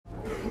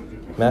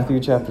Matthew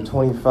chapter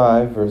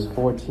 25, verse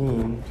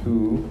 14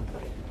 to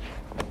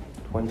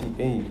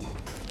 28.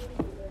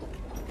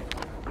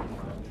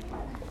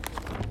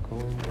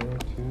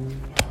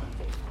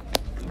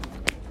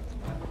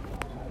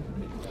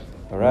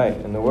 All right,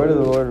 and the word of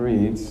the Lord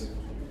reads,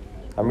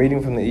 I'm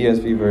reading from the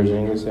ESV version,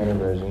 English Standard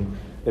Version,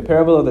 the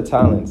parable of the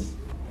talents.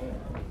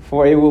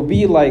 For it will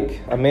be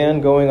like a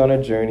man going on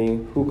a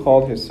journey who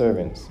called his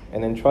servants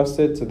and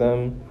entrusted to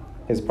them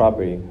his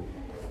property.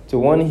 To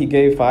one he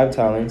gave 5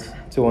 talents,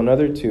 to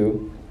another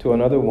 2, to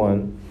another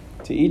 1,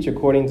 to each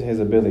according to his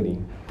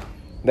ability.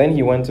 Then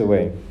he went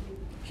away.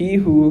 He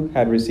who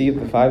had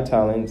received the 5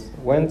 talents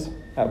went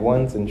at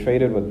once and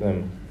traded with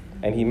them,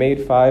 and he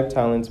made 5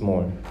 talents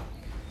more.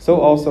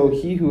 So also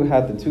he who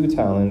had the 2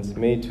 talents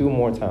made 2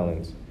 more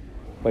talents.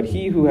 But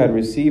he who had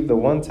received the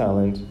 1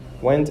 talent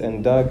went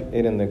and dug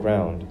it in the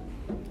ground,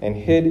 and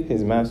hid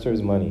his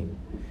master's money.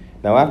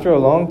 Now after a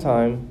long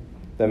time,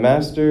 the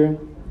master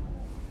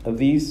of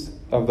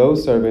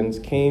those servants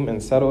came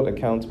and settled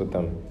accounts with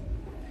them.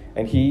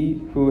 And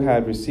he who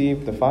had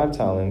received the 5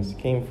 talents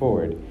came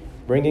forward,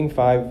 bringing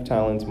 5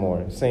 talents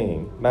more,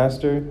 saying,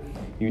 Master,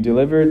 you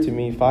delivered to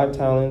me 5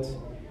 talents.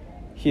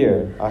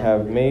 Here, I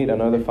have made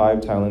another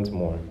 5 talents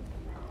more.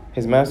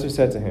 His master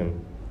said to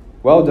him,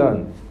 Well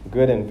done,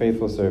 good and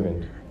faithful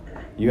servant.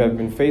 You have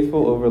been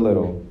faithful over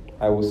little.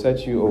 I will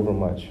set you over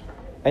much.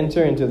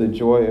 Enter into the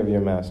joy of your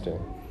master.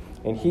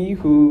 And he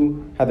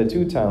who had the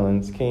 2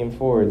 talents came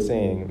forward,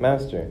 saying,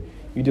 Master,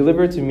 you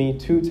delivered to me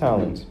 2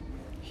 talents.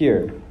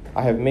 Here,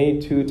 I have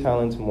made 2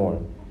 talents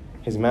more.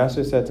 His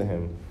master said to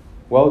him,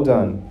 Well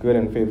done, good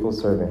and faithful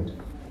servant.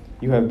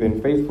 You have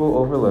been faithful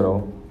over a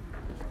little.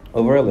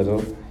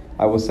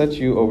 I will set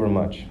you over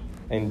much.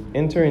 And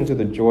enter into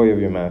the joy of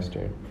your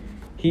master.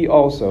 He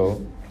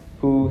also,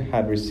 who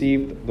had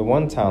received the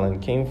 1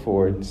 talent, came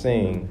forward,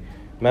 saying,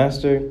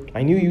 Master,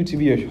 I knew you to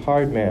be a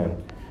hard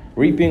man,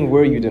 reaping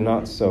where you did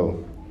not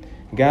sow,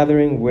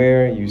 gathering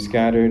where you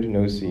scattered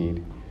no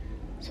seed.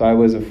 So I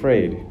was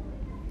afraid,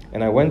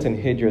 and I went and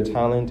hid your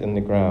talent in the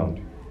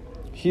ground.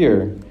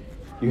 Here,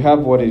 you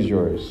have what is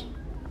yours.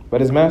 But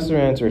his master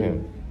answered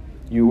him,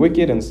 You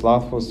wicked and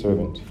slothful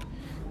servant,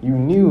 you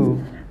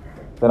knew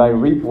that I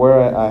reap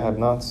where I have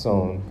not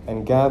sown,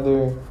 and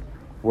gather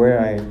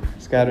where I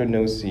scattered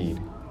no seed.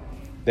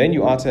 Then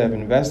you ought to have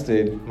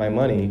invested my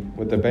money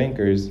with the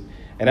bankers,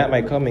 and at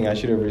my coming I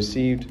should have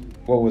received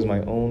what was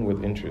my own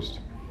with interest.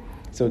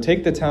 So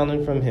take the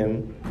talent from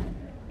him,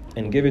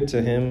 and give it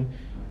to him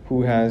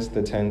who has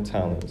the 10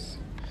 talents.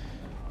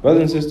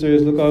 Brothers and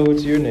sisters, look over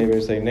to your neighbor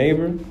and say,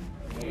 Neighbor.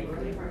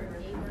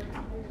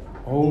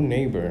 Oh,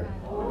 neighbor.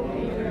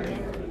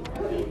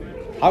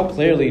 How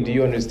clearly do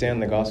you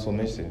understand the gospel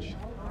message?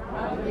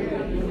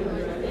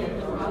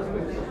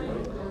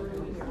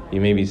 You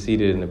may be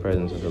seated in the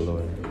presence of the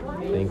Lord.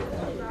 Thank you.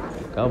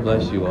 God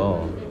bless you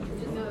all.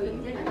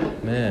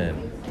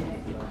 Man.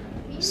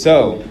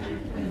 So,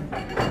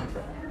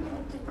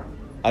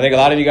 I think a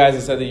lot of you guys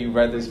have said that you've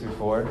read this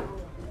before.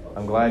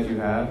 I'm glad you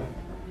have.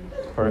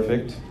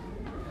 Perfect.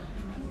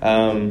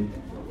 The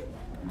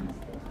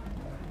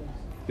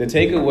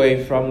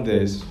takeaway from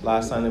this,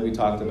 last time that we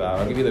talked about,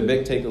 I'll give you the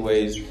big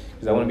takeaways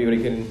because I want to be able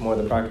to get into more of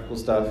the practical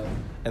stuff,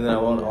 and then I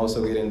want to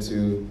also get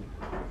into,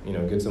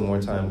 get some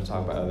more time to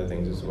talk about other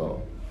things as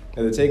well.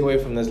 Now, the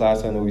takeaway from this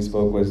last time that we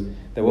spoke was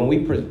that when we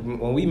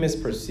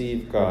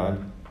misperceive God,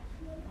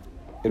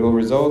 it will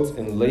result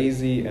in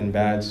lazy and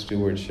bad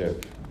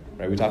stewardship.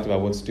 Right? We talked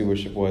about what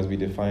stewardship was. We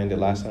defined it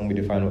last time. We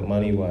defined what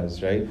money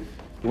was. Right?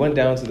 We went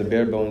down to the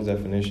bare bones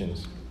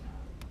definitions.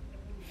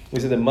 We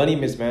said that money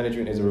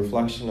mismanagement is a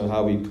reflection of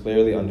how we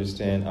clearly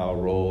understand our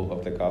role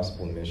of the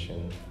gospel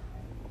mission,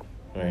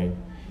 right?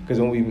 Because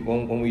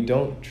when we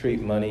don't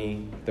treat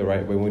money the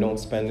right way, we don't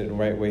spend it the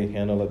right way,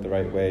 handle it the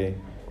right way,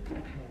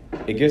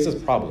 it gives us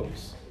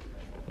problems,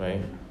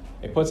 right?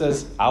 It puts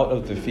us out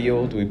of the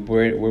field.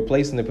 We're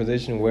placed in a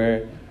position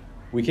where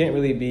we can't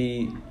really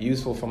be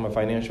useful from a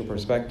financial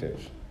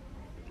perspective,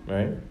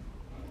 right?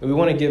 We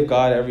want to give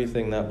God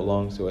everything that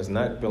belongs to us, and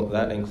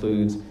that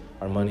includes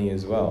our money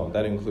as well.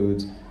 That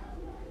includes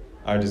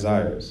our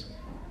desires.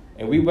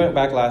 And we went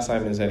back last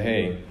time and said,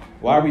 hey,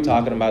 why are we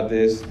talking about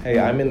this? Hey,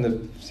 I'm in the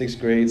 6th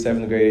grade,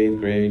 7th grade, 8th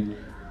grade.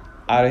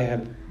 I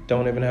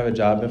don't even have a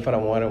job. If I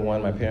wanted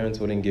one, my parents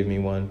wouldn't give me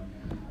one.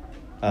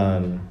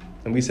 And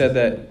we said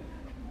that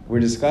we're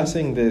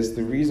discussing this.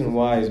 The reason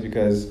why is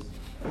because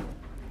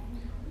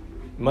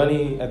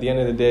money, at the end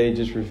of the day,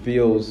 just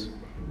reveals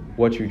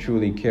what you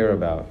truly care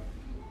about.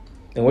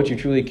 And what you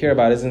truly care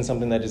about isn't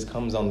something that just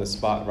comes on the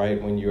spot right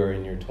when you're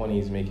in your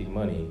 20s making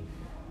money.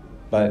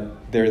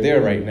 But they're there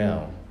right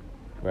now,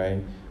 right?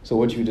 So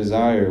what you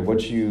desire,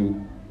 what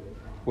you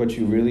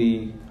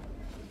really,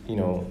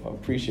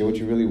 appreciate, what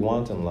you really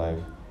want in life,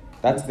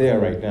 that's there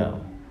right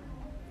now.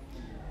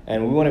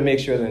 And we want to make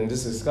sure that in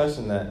this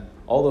discussion that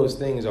all those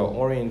things are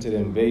oriented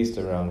and based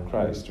around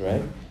Christ,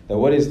 right? That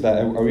what is that?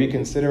 Are we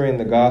considering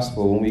the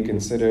gospel when we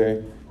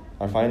consider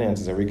our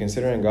finances? Are we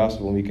considering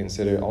gospel when we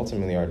consider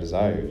ultimately our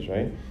desires,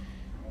 right?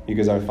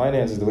 Because our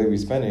finances, the way we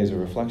spend it, is a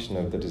reflection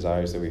of the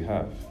desires that we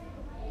have.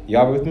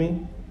 Y'all with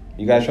me?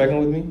 You guys tracking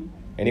with me?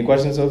 Any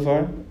questions so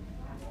far?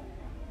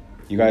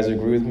 You guys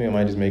agree with me, or am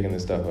I just making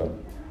this stuff up?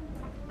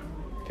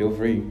 Feel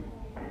free.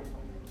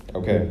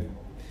 Okay.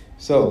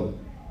 So,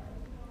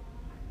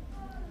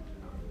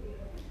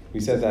 we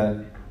said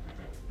that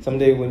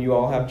someday when you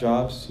all have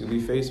jobs, you'll be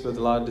faced with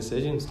a lot of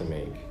decisions to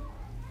make.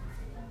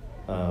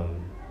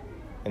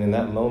 And in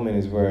that moment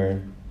is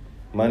where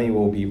money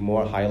will be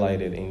more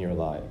highlighted in your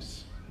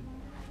lives,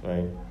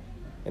 right?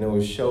 And it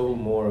will show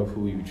more of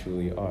who you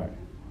truly are.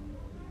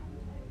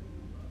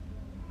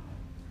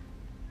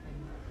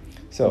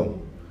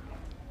 So,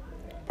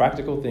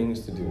 practical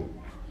things to do.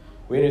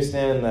 We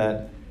understand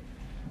that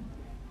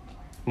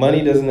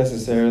money doesn't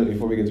necessarily,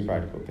 before we get to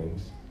practical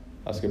things,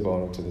 I'll skip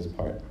on to this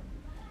part.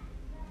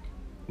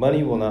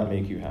 Money will not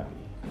make you happy.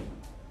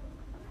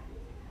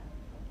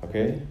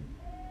 Okay?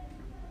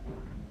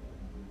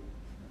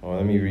 Well,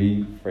 let me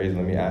rephrase,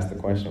 let me ask the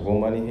question. Will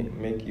money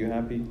make you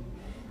happy?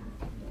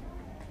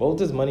 What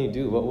does money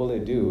do? What will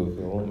it do if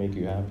it won't make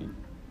you happy?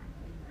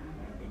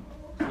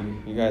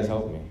 You guys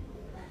help me.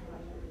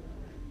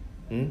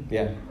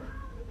 Yeah. It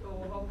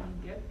will help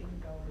you get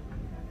things that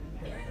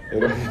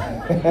will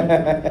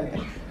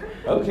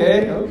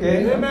Okay.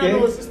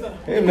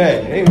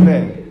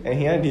 Amen. And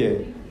here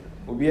did.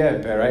 We'll be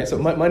at that, right? So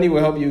money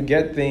will help you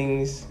get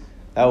things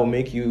that will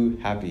make you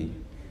happy.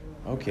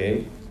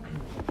 Okay.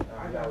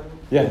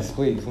 Yes,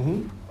 please.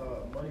 Money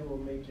will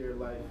make your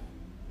life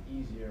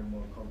easier and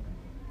more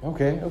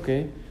comfortable.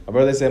 Okay. A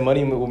brother said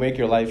money will make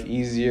your life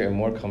easier and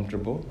more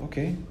comfortable.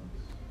 Okay.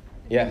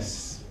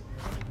 Yes.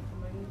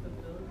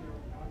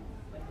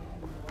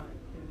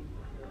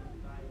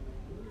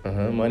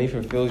 Money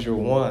fulfills your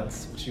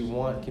wants. What you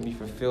want can be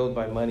fulfilled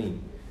by money.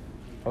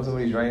 Oh,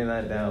 somebody's writing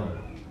that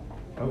down.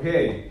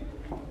 Okay.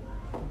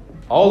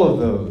 All of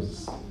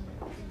those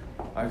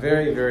are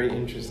very, very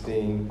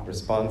interesting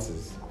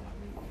responses.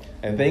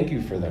 And thank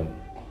you for them.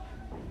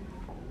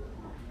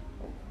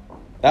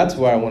 That's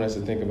where I want us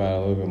to think about it a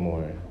little bit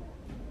more.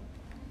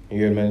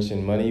 You had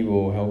mentioned money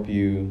will help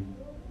you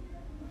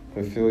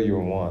fulfill your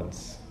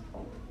wants,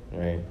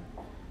 right?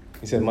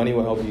 You said money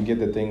will help you get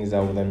the things that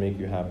will then make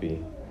you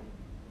happy.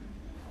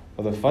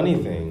 Well, the funny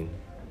thing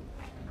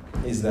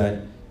is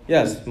that,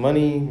 yes,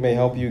 money may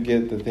help you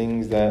get the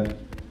things that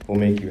will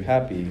make you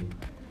happy,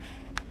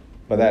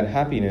 but that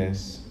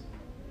happiness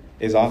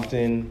is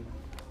often,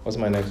 what's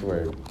my next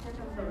word?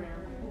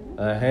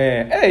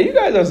 Hey, you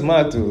guys are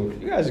smart too.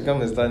 You guys should come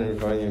and stand in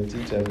front of your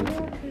teacher.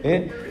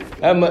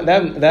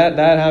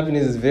 That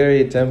happiness is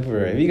very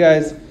temporary. If you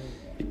guys,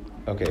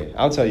 okay,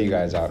 I'll tell you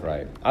guys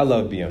outright. I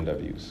love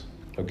BMWs,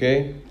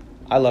 okay?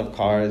 I love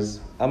cars.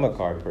 I'm a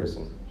car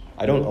person.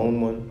 I don't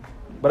own one,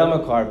 but I'm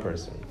a car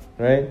person,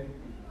 right?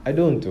 I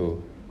don't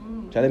do.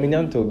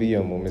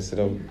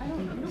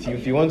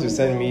 If you want to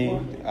send me,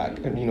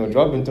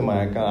 drop into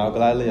my account, I'll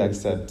gladly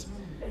accept.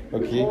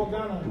 Okay?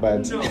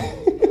 But,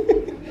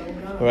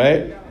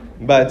 right?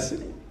 But,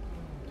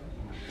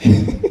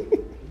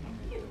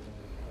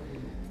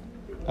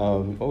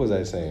 what was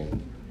I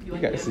saying? You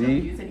guys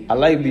see? I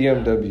like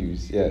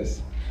BMWs,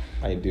 yes,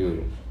 I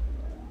do.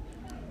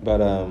 But,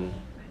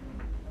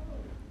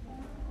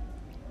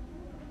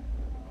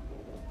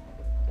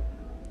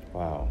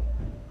 wow.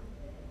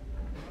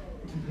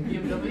 They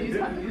really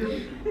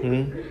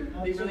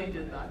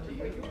did that to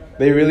you.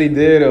 They really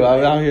did. I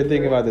was out here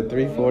thinking about the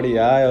 340i.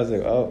 I was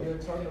like, oh,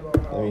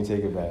 let me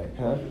take it back.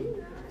 Huh?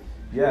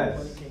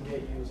 Yes.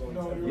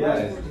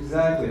 Yes,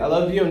 exactly. I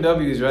love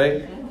BMWs,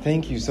 right?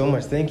 Thank you so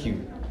much. Thank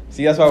you.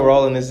 See, that's why we're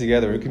all in this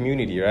together. We're a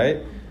community,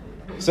 right?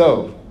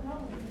 So,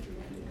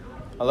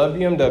 I love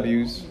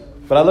BMWs,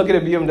 but I look at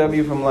a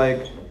BMW from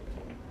like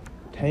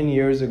 10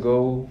 years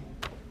ago,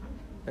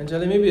 and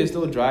Jelly, maybe it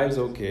still drives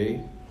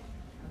okay.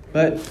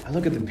 But I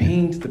look at the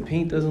paint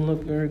doesn't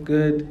look very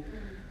good.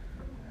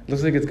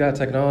 Looks like it's got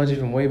technology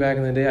from way back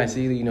in the day. I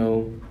see,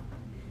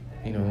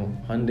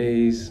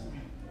 Hyundais,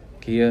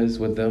 Kias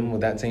with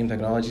that same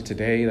technology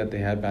today that they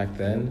had back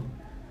then.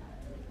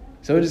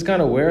 So it just kind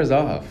of wears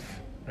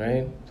off,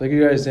 right? It's like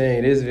you guys are saying,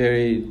 it is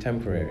very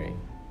temporary.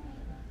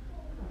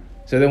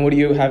 So then what do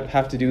you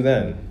have to do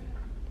then?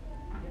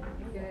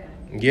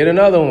 Get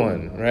another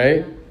one,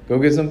 right? Go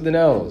get something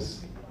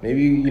else.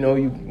 Maybe,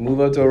 you move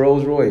up to a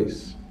Rolls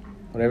Royce.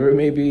 Whatever it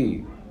may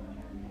be.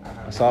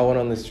 I saw one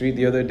on the street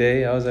the other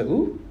day. I was like,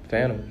 ooh,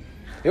 Phantom.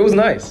 It was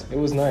nice.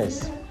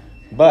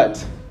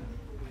 But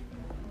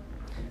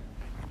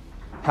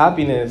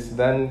happiness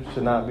then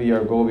should not be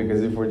our goal,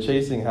 because if we're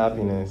chasing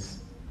happiness,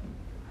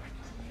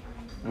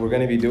 we're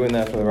going to be doing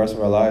that for the rest of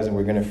our lives, and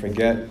we're going to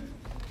forget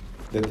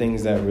the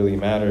things that really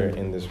matter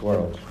in this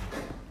world.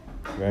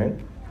 Right?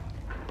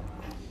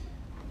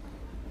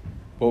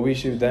 What we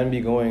should then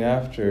be going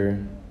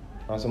after,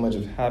 not so much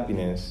of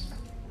happiness,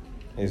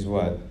 is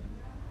what?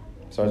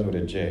 Starts with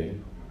a J.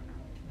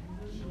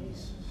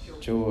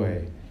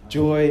 Joy.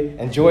 Joy.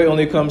 And joy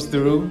only comes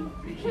through?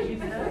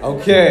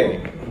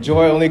 Okay.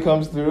 Joy only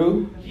comes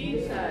through?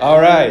 All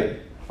right.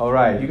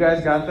 You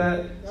guys got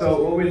that?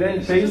 So what we're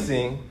then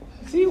chasing,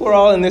 see, we're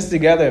all in this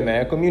together,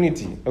 man.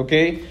 Community.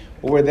 Okay?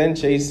 What we're then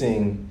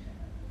chasing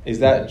is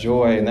that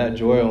joy, and that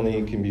joy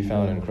only can be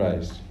found in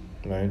Christ,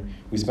 right?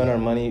 We spend our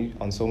money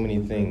on so many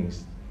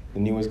things, the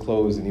newest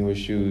clothes, the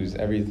newest shoes,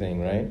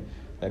 everything, right,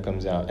 that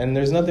comes out. And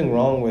there's nothing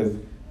wrong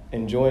with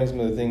enjoying some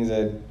of the things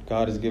that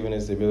God has given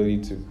us the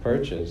ability to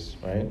purchase,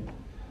 right?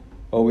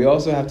 But we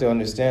also have to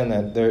understand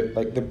that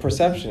the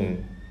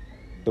perception,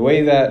 the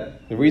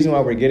reason why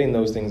we're getting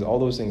those things, all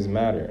those things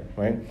matter,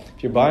 right?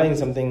 If you're buying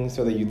something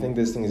so that you think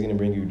this thing is going to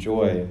bring you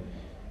joy,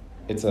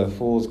 it's a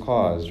fool's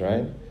cause,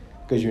 right?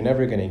 Because you're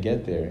never going to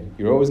get there.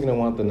 You're always going to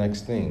want the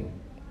next thing.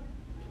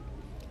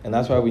 And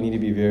that's why we need to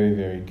be very,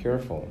 very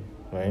careful,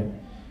 right?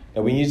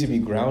 And we need to be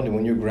grounded.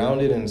 When you're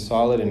grounded and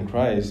solid in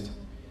Christ,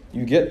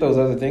 you get those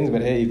other things,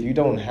 but hey, if you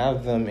don't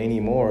have them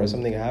anymore or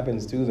something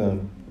happens to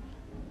them,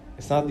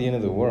 it's not the end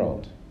of the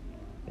world,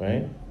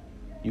 right?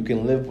 You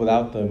can live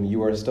without them.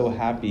 You are still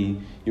happy.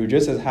 You're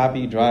just as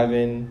happy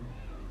driving.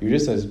 You're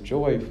just as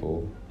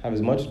joyful, have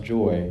as much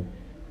joy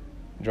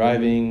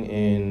driving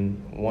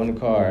in one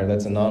car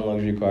that's a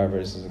non-luxury car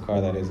versus a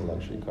car that is a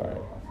luxury car.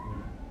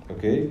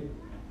 Okay?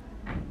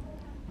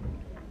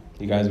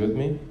 You guys with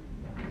me?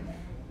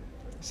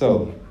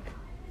 So,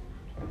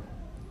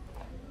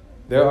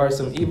 there are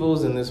some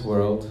evils in this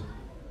world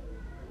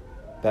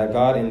that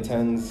God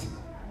intends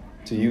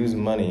to use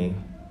money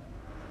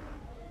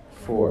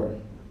for,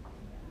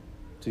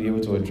 to be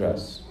able to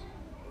address.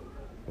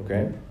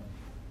 Okay?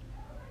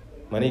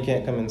 Money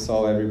can't come and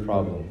solve every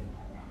problem,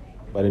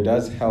 but it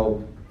does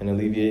help in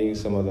alleviating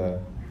some of the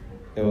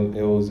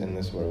ills in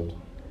this world.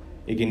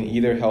 It can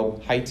either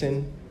help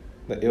heighten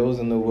the ills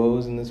and the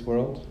woes in this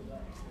world,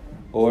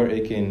 or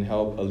it can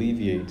help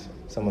alleviate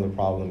some of the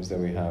problems that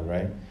we have,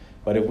 right?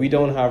 But if we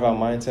don't have our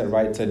mindset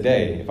right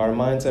today, if our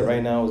mindset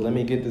right now is let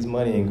me get this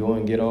money and go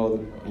and get all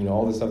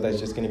the stuff that's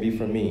just going to be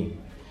for me,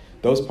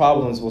 those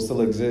problems will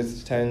still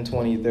exist 10,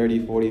 20,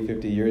 30, 40,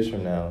 50 years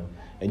from now,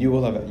 and you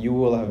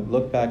will have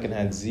looked back and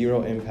had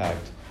zero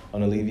impact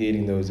on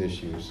alleviating those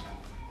issues.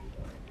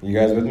 You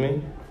guys with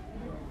me?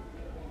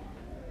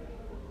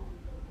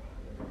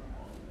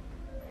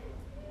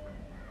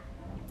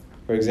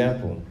 For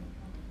example,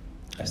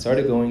 I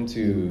started going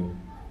to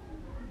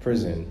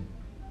prison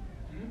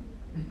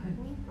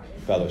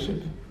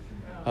fellowship.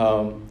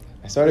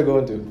 I started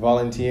going to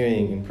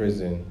volunteering in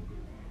prison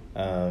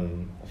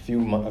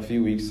a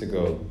few weeks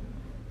ago,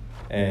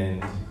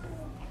 and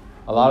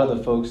a lot of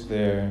the folks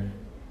there,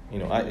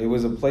 it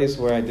was a place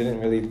where I didn't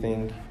really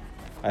think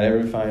I'd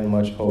ever find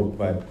much hope,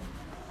 but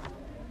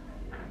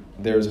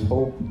there's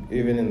hope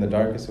even in the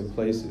darkest of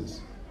places,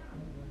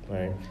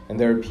 right? And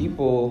there are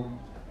people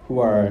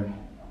who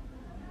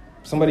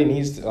somebody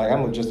needs to,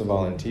 I'm just a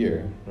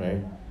volunteer,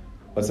 right?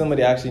 But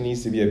somebody actually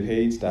needs to be a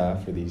paid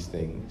staff for these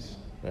things,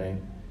 right?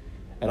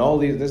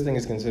 And this thing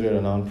is considered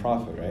a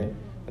nonprofit, right?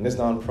 And this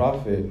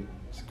nonprofit,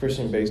 it's a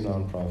Christian-based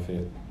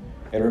nonprofit.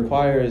 It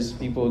requires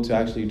people to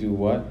actually do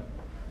what?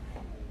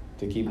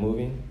 To keep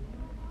moving.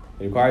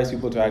 It requires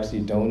people to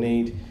actually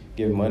donate,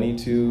 give money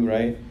to,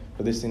 right?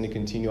 For this thing to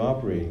continue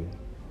operating.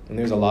 And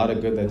there's a lot of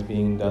good that's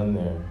being done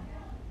there.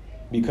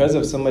 Because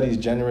of somebody's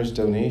generous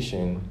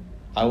donation,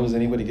 I was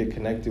able to get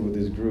connected with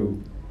this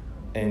group.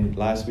 And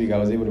last week I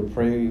was able to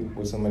pray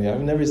with somebody.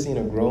 I've never seen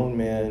a grown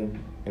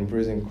man in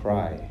prison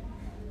cry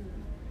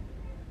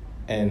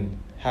and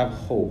have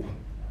hope,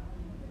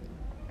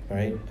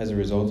 right, as a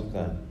result of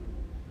that.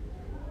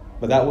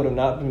 But that would have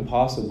not been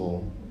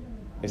possible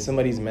if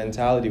somebody's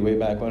mentality way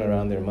back when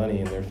around their money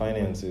and their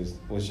finances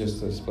was just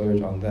to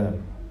splurge on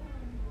them.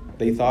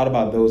 They thought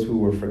about those who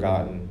were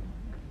forgotten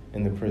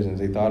in the prisons.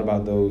 They thought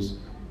about those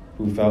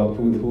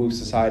who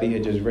society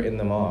had just written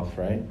them off,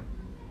 right?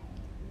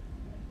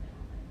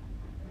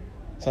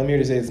 So I'm here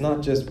to say it's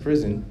not just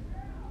prison.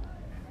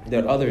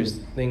 There are other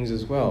things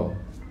as well,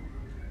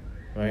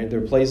 right? There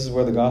are places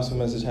where the gospel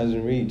message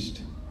hasn't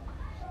reached.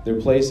 There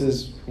are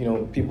places,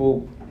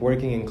 people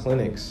working in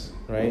clinics,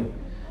 right?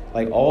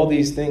 Like all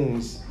these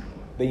things,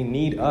 they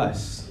need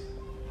us,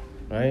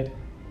 right?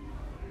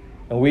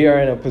 And we are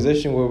in a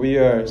position where we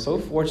are so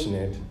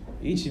fortunate.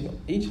 Each and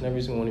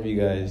every single one of you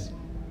guys,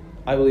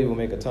 I believe, will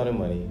make a ton of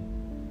money,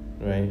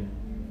 right?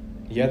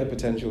 You have the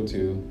potential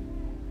to.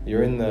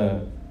 You're in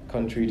the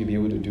country to be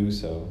able to do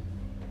so,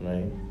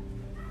 right?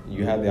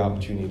 You have the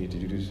opportunity to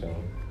do so.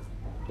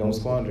 Don't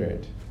squander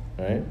it,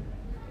 right?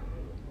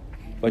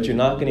 But you're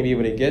not going to be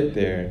able to get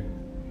there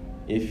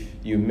if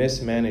you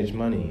mismanage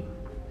money.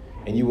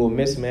 And you will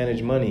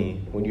mismanage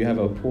money when you have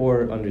a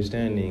poor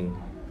understanding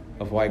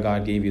of why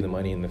God gave you the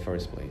money in the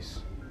first place.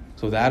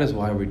 So that is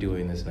why we're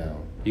doing this now.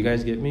 You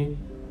guys get me?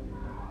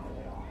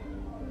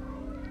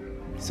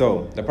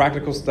 So, the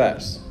practical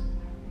steps.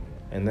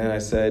 And then I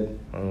said,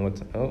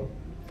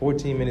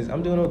 14 minutes.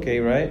 I'm doing okay,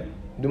 right?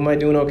 Am I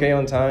doing okay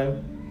on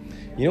time?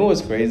 You know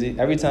what's crazy?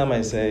 Every time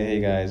I say,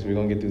 hey guys, we're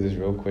going to get through this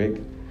real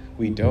quick,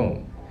 we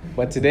don't.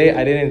 But today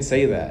I didn't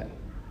say that.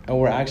 And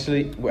we're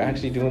actually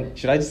doing,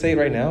 should I say it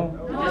right now?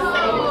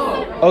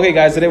 No. Okay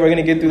guys, today we're going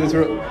to get through this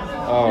real,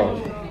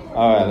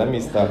 all right, let me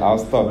stop. I'll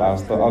stop.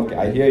 Okay,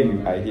 I hear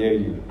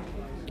you.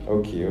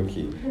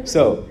 Okay.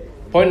 So,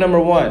 point number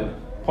one,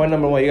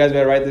 you guys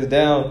better write this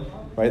down.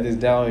 Write this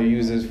down or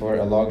use this for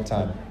a long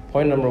time.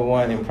 Point number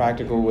one, in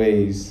practical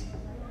ways,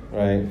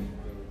 right,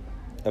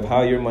 of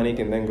how your money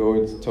can then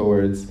go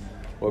towards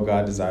what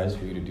God desires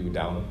for you to do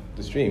down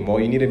the stream. Well,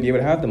 you need to be able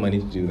to have the money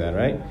to do that,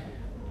 right?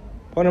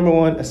 Point number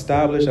one,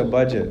 establish a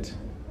budget.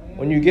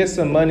 When you get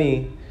some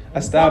money,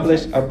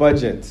 establish a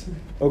budget.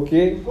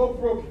 Okay?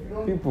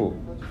 People,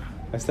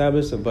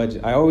 establish a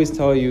budget. I always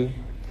tell you,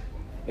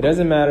 it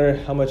doesn't matter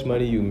how much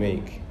money you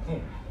make.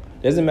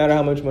 It doesn't matter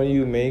how much money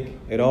you make.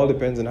 It all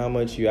depends on how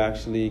much you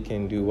actually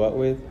can do what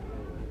with,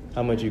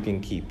 how much you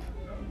can keep.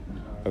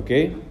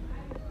 Okay?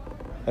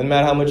 Doesn't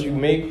matter how much you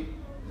make.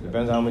 It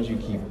depends on how much you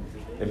keep.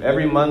 If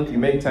every month you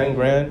make 10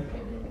 grand,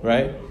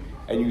 right?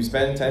 And you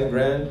spend 10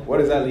 grand, what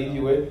does that leave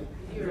you with?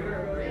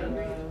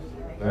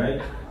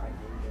 Right?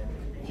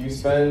 If you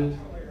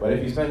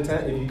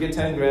get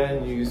 10 grand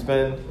and you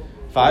spend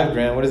 5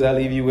 grand, what does that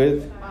leave you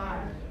with?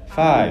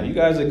 5. You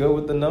guys are good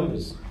with the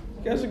numbers.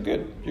 You guys are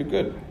good. You're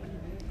good.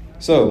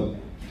 So,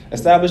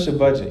 establish a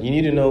budget. You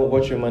need to know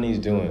what your money is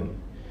doing.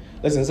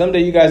 Listen, someday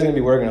you guys are going to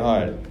be working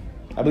hard.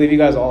 I believe you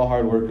guys are all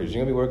hard workers.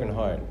 You're going to be working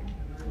hard.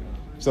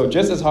 So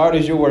just as hard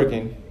as you're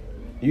working,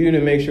 you need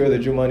to make sure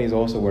that your money is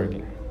also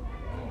working.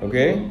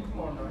 Okay?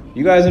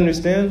 You guys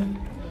understand?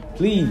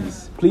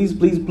 Please, please,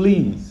 please,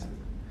 please.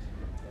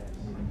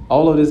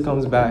 All of this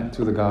comes back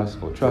to the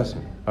gospel. Trust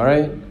me. All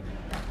right?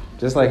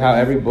 Just like how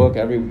every book,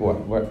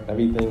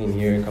 everything in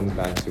here comes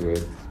back to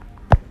it.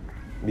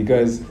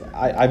 Because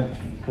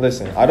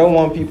listen, I don't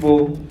want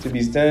people to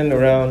be standing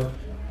around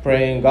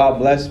praying, God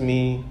bless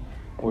me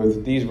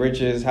with these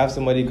riches, have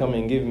somebody come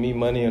and give me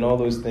money and all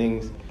those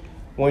things,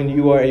 when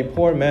you are a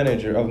poor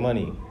manager of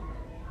money.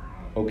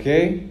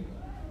 Okay?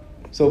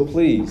 So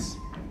please,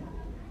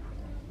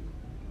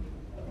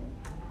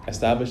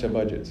 establish a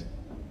budget.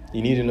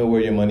 You need to know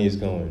where your money is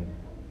going,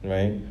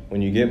 right?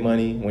 When you get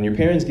money, when your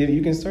parents give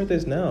you can start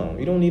this now.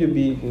 You don't need to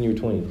be in your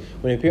 20s.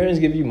 When your parents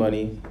give you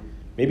money,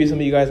 maybe some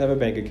of you guys have a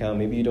bank account,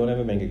 maybe you don't have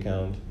a bank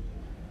account.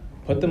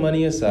 Put the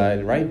money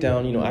aside, write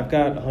down, I've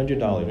got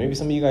 $100. Maybe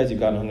some of you guys,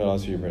 you've gotten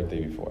 $100 for your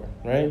birthday before,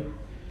 right?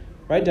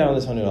 Write down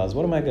this $100.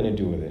 What am I going to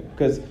do with it?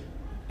 Because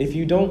if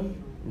you don't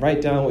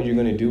write down what you're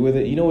going to do with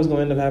it, you know what's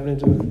going to end up happening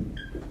to it?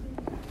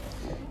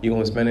 You're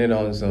going to spend it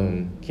on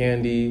some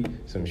candy,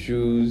 some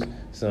shoes,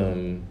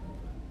 some,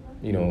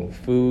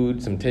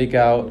 food, some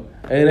takeout.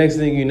 And the next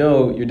thing you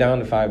know, you're down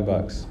to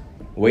 $5,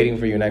 waiting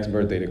for your next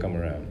birthday to come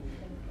around.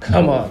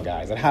 Come on,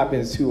 guys. It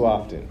happens too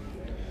often.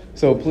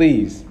 So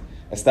please,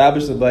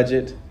 establish a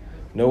budget.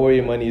 Know where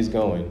your money is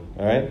going,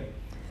 all right?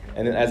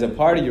 And then as a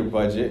part of your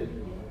budget,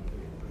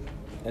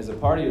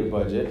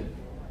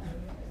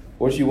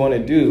 what you want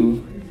to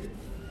do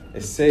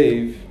is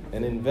save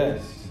and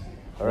invest,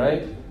 all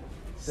right?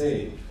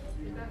 Save.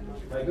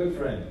 My good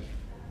friend.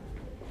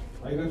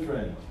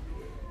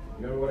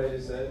 Remember what I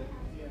just said?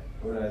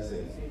 What did I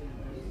say?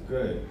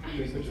 Good.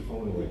 Please put your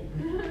phone away.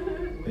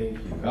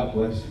 Thank you. God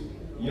bless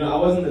you. I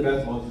wasn't the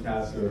best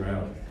multitasker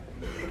around.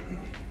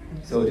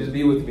 So just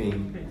be with me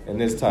in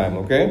this time,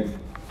 okay?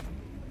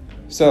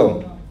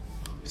 So,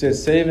 it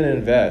says save and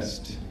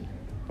invest,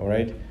 all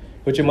right?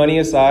 Put your money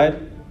aside.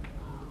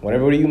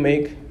 Whatever you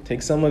make,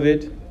 take some of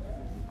it,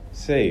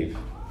 save.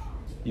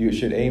 You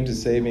should aim to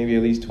save maybe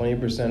at least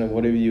 20% of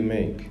whatever you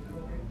make,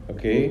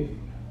 okay?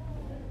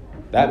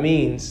 That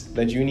means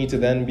that you need to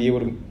then be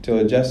able to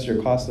adjust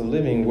your cost of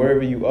living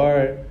wherever you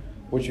are,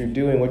 what you're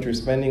doing, what you're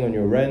spending on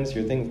your rents,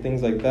 your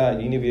things like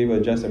that. You need to be able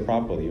to adjust it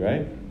properly,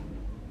 right?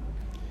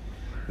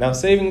 Now,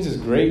 savings is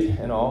great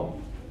and all.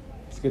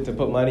 It's good to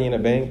put money in a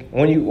bank.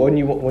 When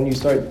you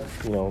start,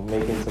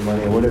 making some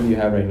money or whatever you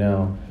have right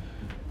now,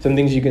 some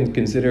things you can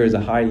consider as a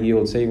high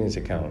yield savings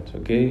account.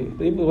 Okay,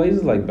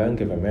 places like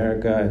Bank of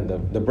America and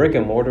the brick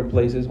and mortar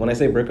places. When I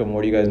say brick and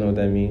mortar, you guys know what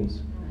that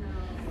means.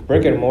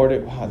 Brick and mortar.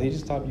 Wow, they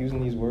just stopped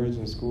using these words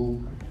in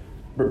school.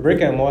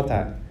 Brick and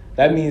mortar.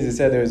 That means it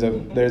said there's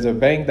a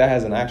bank that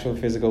has an actual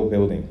physical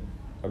building.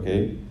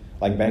 Okay,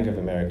 like Bank of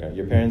America.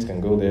 Your parents can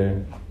go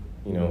there,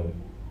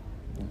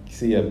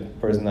 see a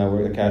person that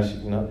works,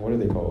 what are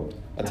they called?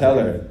 A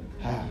teller.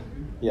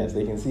 Yes,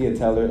 they can see a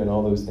teller and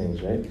all those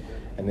things, right?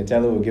 And the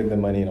teller will give them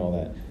money and all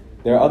that.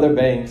 There are other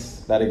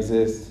banks that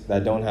exist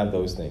that don't have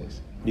those things.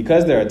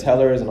 Because there are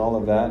tellers and all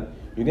of that,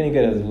 you're going to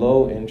get a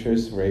low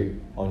interest rate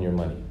on your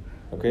money,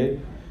 okay?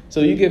 So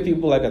you give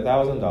people like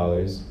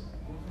 $1,000,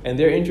 and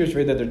their interest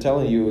rate that they're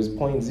telling you is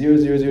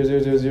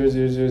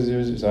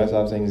 0.000000000. So I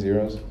stopped saying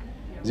zeros.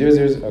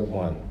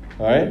 0.001, all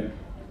right?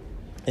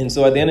 And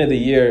so at the end of the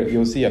year,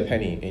 you'll see a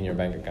penny in your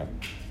bank account,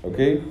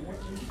 okay?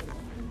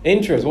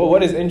 Interest. Well,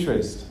 what is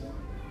interest?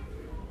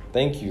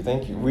 Thank you.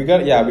 We got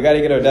to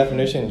get our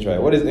definitions right.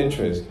 What is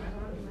interest?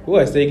 Who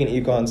has taken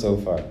econ so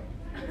far?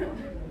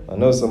 I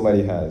know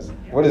somebody has.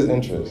 What is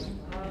interest?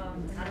 I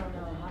don't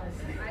know,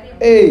 honestly.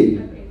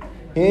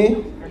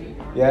 Hey.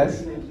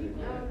 Yes?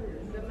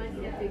 The money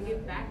that they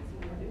give back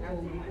to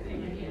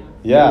you.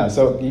 Yeah,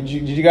 so did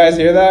you guys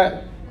hear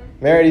that?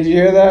 Mary, did you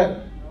hear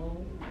that?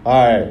 All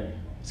right.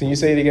 So you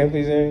say it again,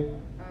 please, Amy? Money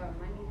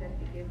that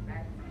they give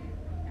back to you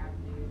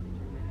after you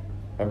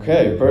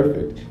Okay,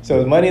 perfect. So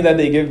it's money that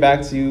they give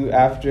back to you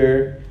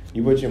after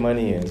you put your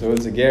money in. So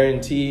it's a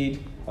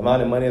guaranteed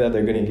amount of money that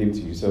they're going to give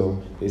to you.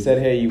 So they said,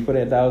 hey, you put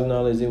in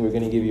 $1,000 in, we're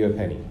going to give you a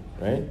penny,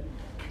 right?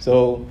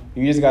 So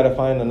you just got to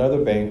find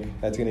another bank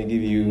that's going to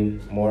give you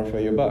more for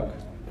your buck,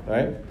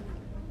 right?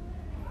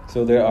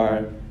 So there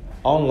are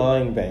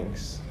online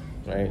banks,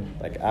 right?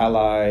 Like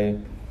Ally,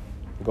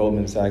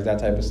 Goldman Sachs, that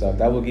type of stuff.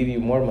 That will give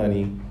you more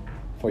money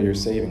for your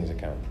savings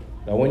account.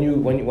 Now,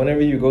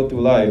 whenever you go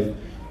through life,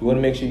 you want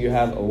to make sure you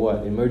have a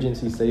what?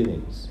 Emergency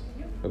savings,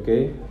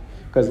 okay?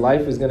 Because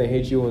life is going to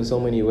hit you in so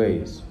many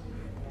ways.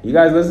 You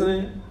guys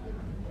listening?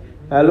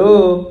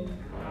 Hello?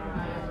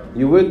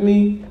 You with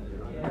me?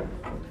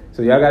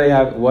 So y'all got to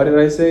have, what did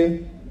I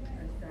say?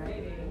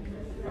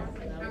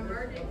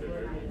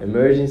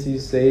 Emergency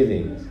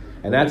savings.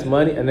 And that's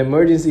money. An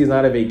emergency is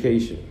not a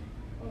vacation.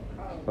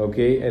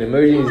 Okay? An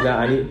emergency is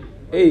not,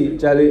 hey,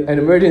 Charlie, an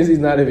emergency is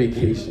not a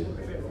vacation.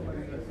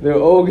 They're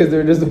old because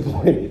they're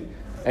disappointed.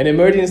 An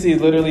emergency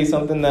is literally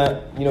something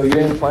that, you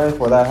didn't plan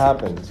for. That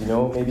happens.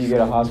 Maybe you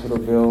get a hospital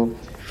bill.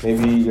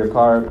 Maybe your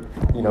car,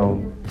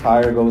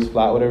 tire goes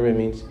flat, whatever it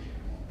means.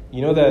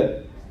 You know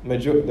that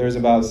there's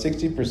about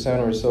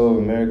 60% or so of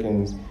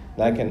Americans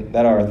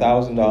that are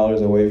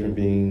 $1,000 away from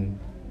being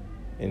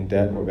in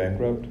debt or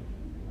bankrupt.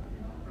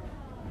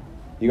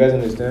 You guys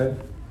understand?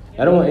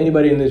 I don't want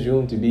anybody in this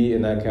room to be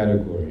in that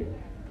category.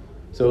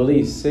 So at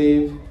least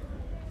save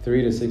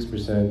 3 to 6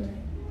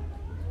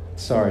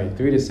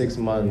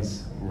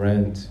 months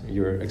rent,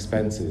 your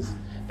expenses.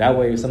 That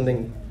way, if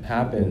something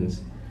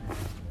happens,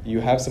 you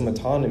have some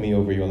autonomy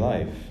over your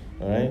life.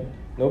 All right?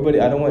 I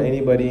don't want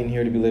anybody in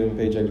here to be living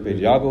paycheck to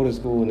paycheck. Y'all go to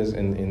school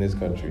in this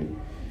country.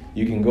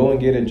 You can go and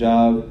get a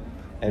job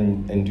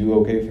and do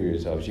okay for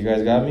yourselves. You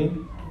guys got me?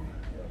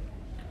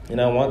 And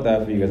I want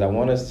that for you guys. I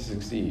want us to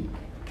succeed.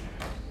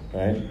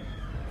 Right?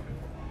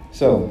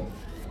 So,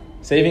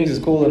 savings is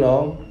cool and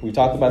all. We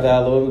talked about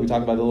that a little bit. We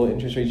talked about the little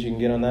interest rates you can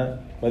get on that.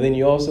 But then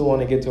you also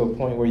want to get to a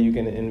point where you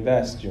can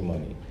invest your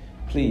money.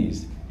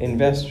 Please,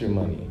 invest your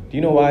money. Do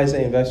you know why I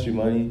say invest your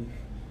money?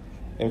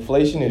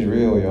 Inflation is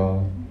real,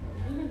 y'all.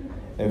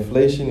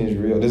 Inflation is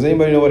real. Does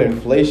anybody know what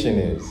inflation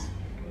is?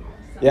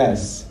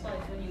 Yes.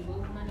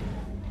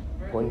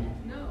 When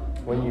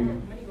money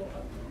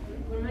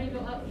go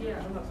up,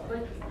 yeah.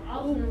 But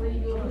ultimately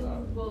you lose.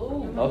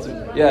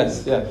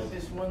 Yes.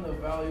 It's when the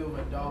value of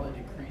a dollar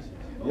decreases.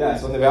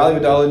 Yes, when the value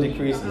of a dollar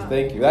decreases.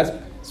 Thank you. That's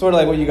sort of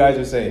like what you guys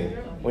are saying.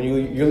 When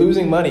you're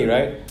losing money,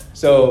 right?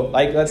 So,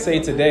 like, let's say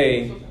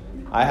today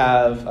I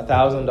have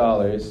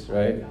 $1,000,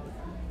 right?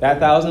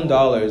 That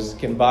 $1,000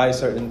 can buy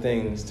certain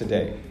things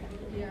today.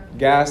 Yeah.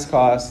 Gas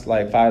costs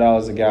like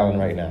 $5 a gallon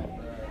right now,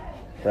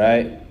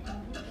 right?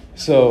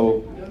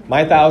 So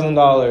my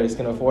 $1,000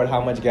 can afford how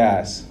much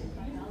gas?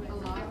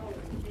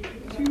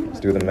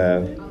 Let's do the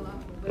math.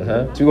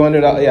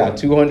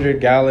 200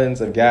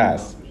 gallons of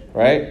gas,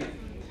 right?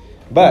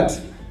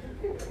 But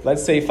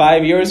let's say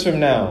 5 years from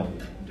now,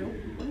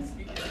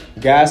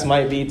 gas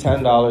might be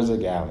 $10 a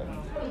gallon.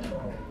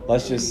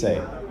 Let's just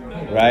say.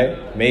 Right?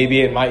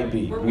 Maybe it might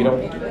be. We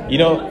don't.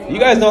 You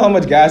guys know how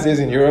much gas is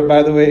in Europe,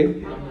 by the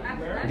way?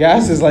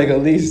 Gas is like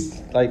at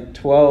least like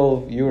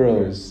 12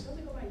 euros.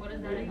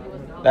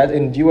 That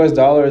in US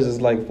dollars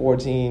is like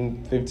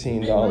 $14,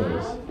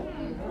 $15.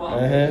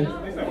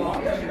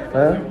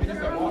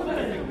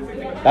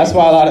 That's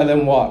why a lot of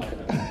them walk.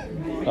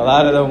 A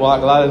lot of them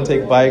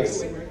take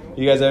bikes.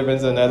 You guys ever been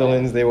to the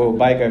Netherlands? They will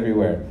bike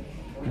everywhere.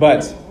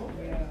 But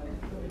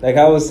like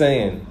I was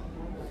saying,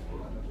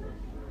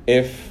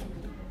 if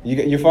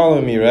you're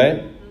following me,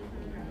 right?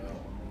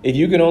 If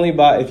you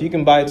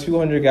can buy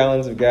 200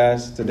 gallons of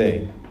gas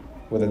today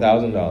with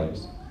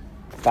 $1,000,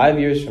 5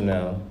 years from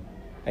now,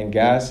 and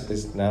gas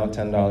is now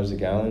 $10 a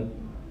gallon,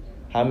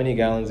 how many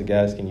gallons of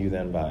gas can you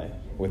then buy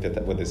with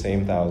the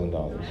same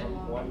 $1,000?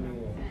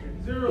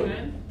 0.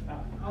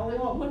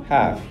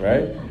 Half,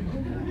 right?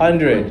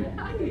 100,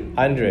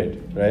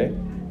 right?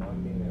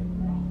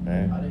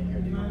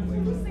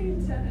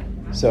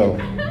 So,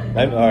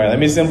 let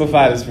me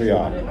simplify this for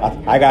y'all.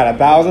 I got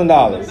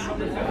 $1,000.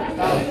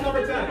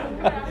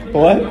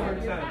 What?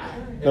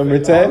 Number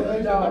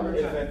 10?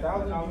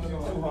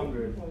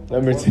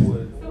 Number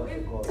 10.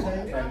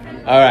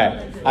 All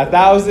right.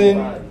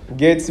 1,000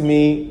 gets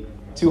me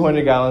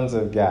 200 gallons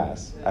of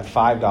gas at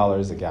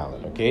 $5 a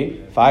gallon, okay?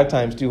 5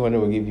 times 200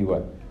 will give you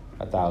what?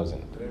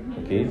 1,000,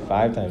 okay?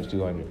 5 times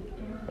 200,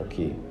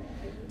 okay?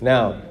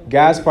 Now,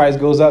 gas price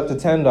goes up to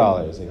 $10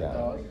 a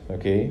gallon,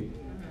 okay?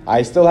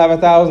 I still have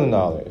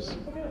 $1,000.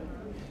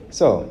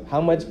 So,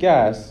 how much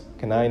gas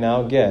can I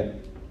now get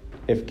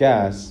if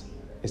gas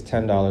is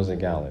 $10 a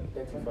gallon?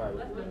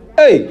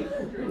 Hey!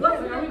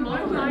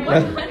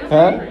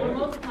 Huh?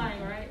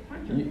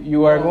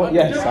 You are going,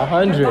 yes,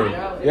 100.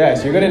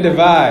 Yes, you're going to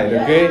divide,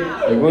 okay?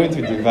 You're going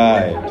to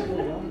divide.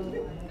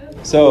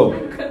 So,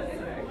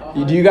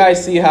 do you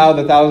guys see how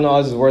the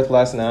 $1,000 is worth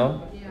less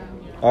now?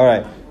 All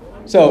right.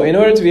 So, in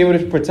order to be able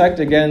to protect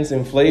against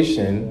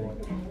inflation,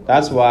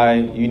 that's why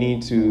you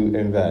need to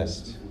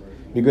invest.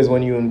 Because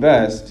when you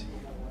invest,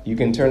 you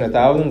can turn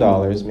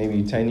 $1,000,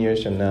 maybe 10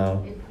 years from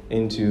now,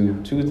 into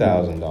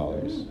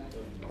 $2,000.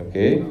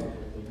 Okay?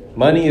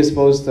 Money is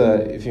supposed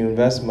to, if you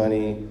invest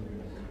money,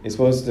 it's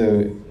supposed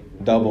to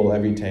double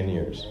every 10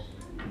 years.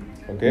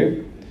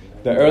 Okay?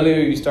 The earlier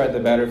you start, the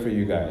better for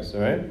you guys,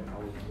 all right?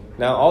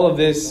 Now, all of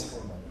this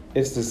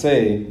is to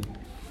say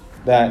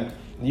that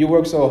you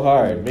work so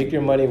hard. Make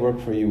your money work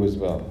for you as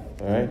well,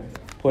 all right?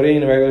 Putting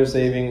in regular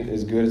savings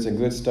is good. It's a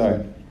good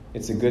start.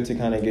 It's a good to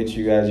kind of get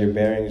you guys your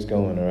bearings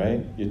going, all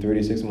right? Your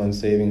 36-month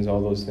savings,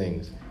 all those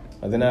things.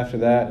 And then after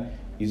that,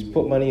 you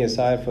put money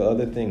aside for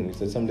other things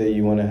that someday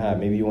you want to have.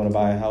 Maybe you want to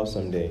buy a house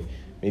someday.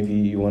 Maybe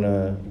you want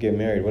to get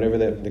married. Whatever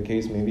the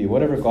case may be.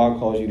 Whatever God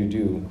calls you to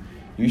do,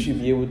 you should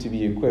be able to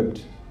be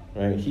equipped,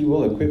 right? He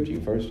will equip you,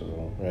 first of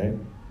all, right?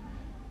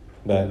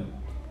 But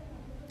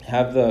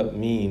have the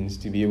means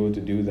to be able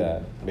to do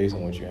that based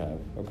on what you have,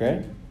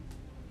 okay?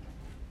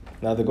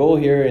 Now, the goal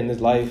here in this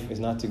life is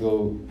not to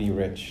go be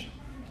rich.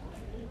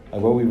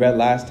 Like what we read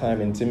last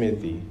time in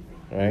Timothy,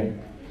 right?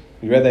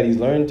 We read that he's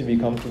learned to be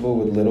comfortable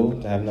with little,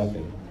 to have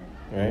nothing,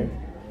 right?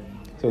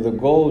 So the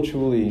goal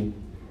truly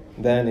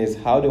then is,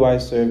 how do I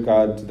serve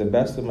God to the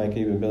best of my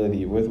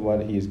capability with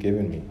what he has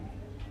given me?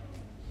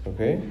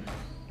 Okay?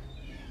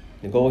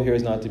 The goal here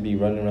is not to be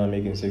running around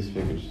making six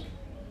figures.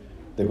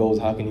 The goal is,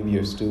 how can you be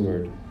a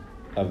steward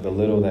of the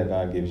little that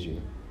God gives you?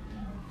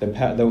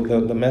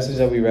 The message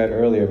that we read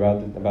earlier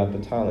about the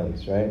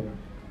talents, right?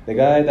 The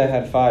guy that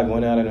had 5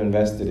 went out and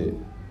invested it.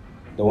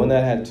 The one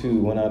that had 2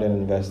 went out and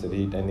invested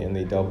it, and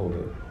they doubled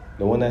it.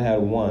 The one that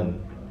had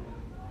 1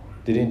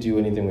 didn't do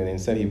anything with it.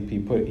 Instead, he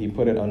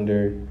put it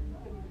under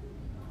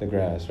the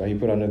grass, right? He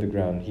put it under the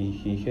ground.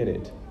 He hid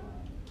it.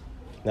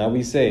 Now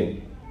we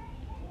say,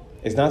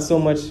 it's not so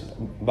much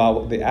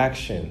about the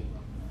action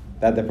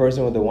that the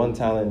person with the 1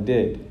 talent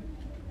did.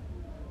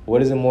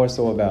 What is it more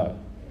so about?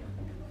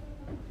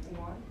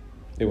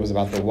 It was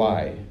about the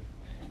why.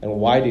 And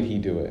why did he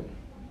do it?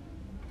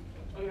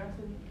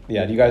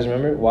 Yeah, do you guys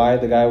remember why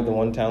the guy with the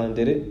 1 talent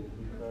did it?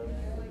 Because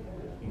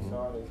he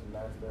saw his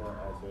master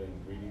as a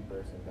greedy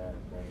person that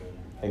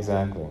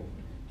Exactly.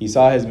 He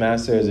saw his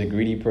master as a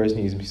greedy person.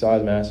 He saw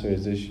his master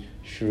as this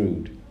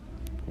shrewd,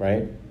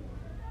 right?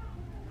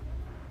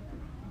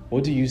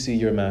 What do you see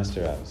your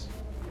master as?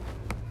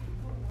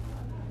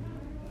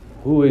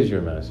 Who is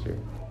your master?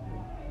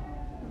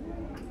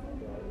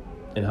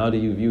 And how do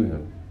you view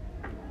him?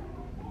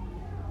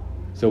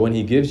 So when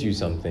he gives you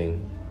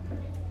something,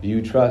 do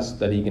you trust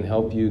that he can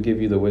help you,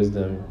 give you the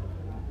wisdom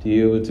to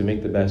be able to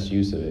make the best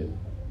use of it?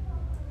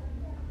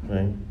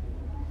 Right?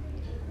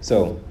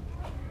 So,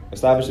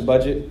 establish a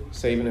budget,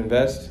 save and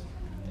invest.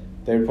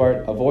 Third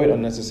part, avoid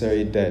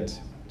unnecessary debt.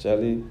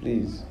 Charlie,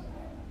 please,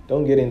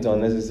 don't get into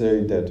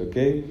unnecessary debt,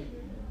 okay?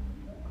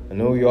 I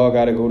know you all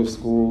got to go to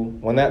school.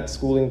 When that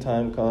schooling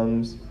time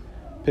comes,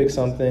 pick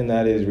something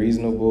that is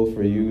reasonable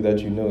for you, that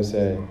you know,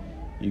 say,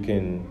 you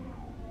can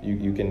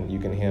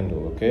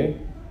handle, okay?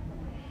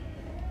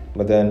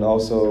 But then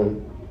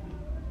also,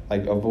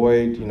 like,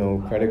 avoid,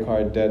 credit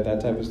card debt, that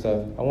type of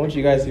stuff. I want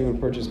you guys to be able to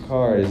purchase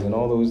cars and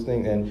all those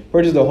things, and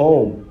purchase a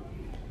home.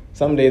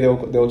 Someday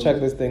they'll check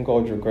this thing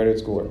called your credit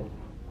score,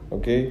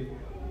 okay?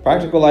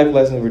 Practical life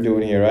lessons we're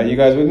doing here, right? You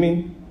guys with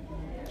me?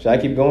 Should I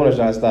keep going or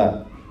should I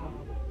stop?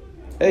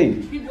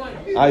 Hey,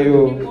 are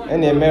you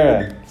in there,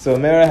 Mara? So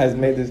Mara has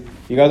made this.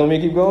 You guys want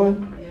me to keep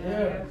going?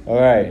 Yeah. All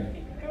right.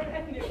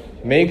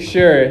 Make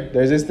sure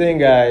there's this thing,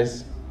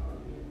 guys,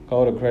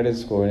 called a credit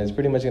score, and it's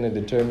pretty much going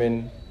to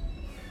determine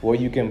what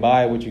you can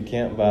buy, what you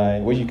can't buy,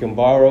 what you can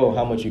borrow,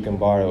 how much you can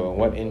borrow, and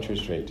what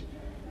interest rate.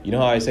 You know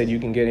how I said you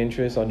can get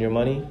interest on your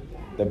money?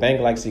 The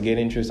bank likes to get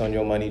interest on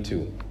your money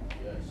too.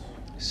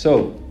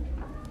 So,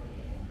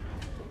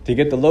 to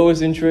get the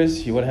lowest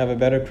interest, you want to have a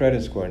better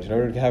credit score. And in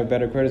order to have a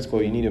better credit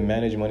score, you need to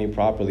manage money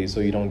properly so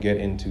you don't get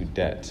into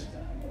debt.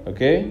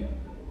 Okay?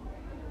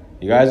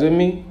 You guys with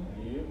me?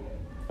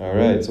 All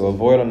right, so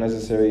avoid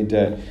unnecessary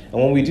debt. And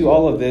when we do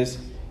all of this,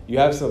 you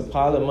have some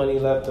pile of money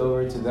left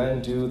over to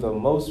then do the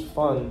most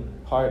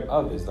fun part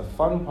of this. The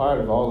fun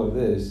part of all of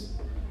this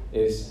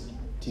is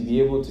to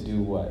be able to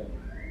do what?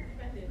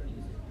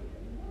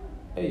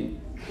 Hey.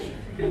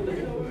 Spend it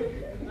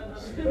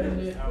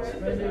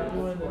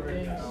doing the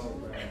things,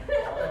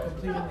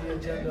 completing the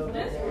agenda of the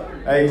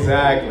Lord.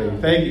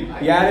 Exactly. Thank you.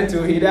 He added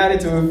to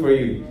it for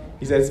you.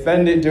 He said,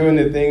 spend it doing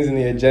the things in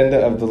the agenda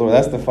of the Lord.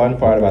 That's the fun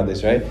part about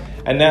this, right?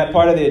 And that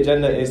part of the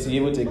agenda is to be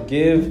able to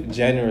give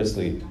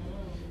generously.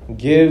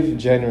 Give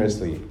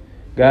generously.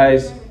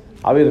 Guys,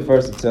 I'll be the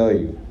first to tell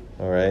you,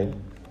 all right?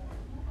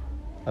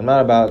 I'm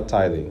not about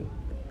tithing,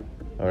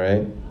 all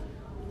right?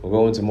 We'll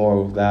go into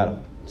more of that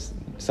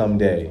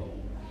someday.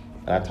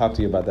 And I've talked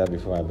to you about that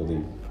before, I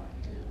believe.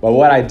 But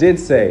what I did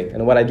say,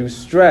 and what I do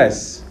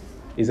stress,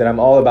 is that I'm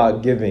all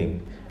about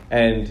giving.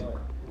 And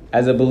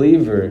as a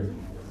believer,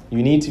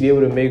 you need to be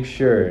able to make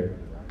sure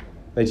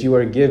that you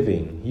are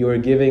giving. You are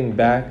giving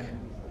back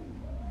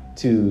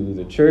to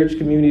the church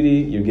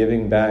community. You're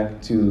giving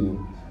back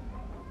to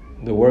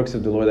the works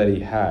of the Lord that He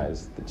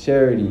has. The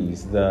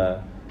charities,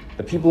 the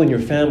people in your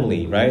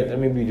family, right? That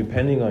may be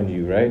depending on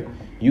you, right?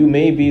 You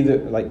may be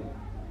the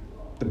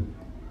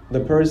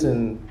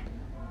person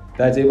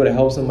that's able to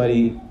help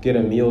somebody get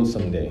a meal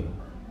someday.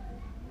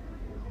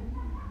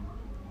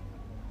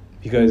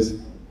 Because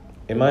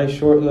in my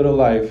short little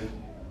life,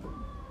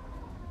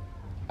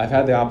 I've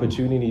had the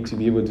opportunity to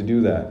be able to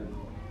do that.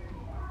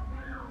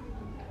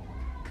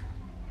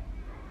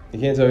 You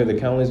can't tell you the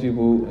countless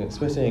people,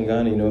 especially in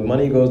Ghana,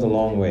 money goes a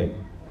long way.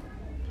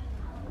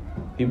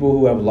 People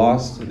who have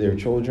lost their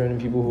children,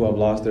 people who have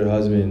lost their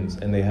husbands,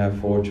 and they have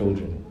 4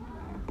 children.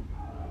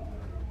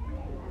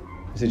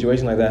 A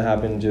situation like that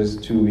happened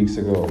just 2 weeks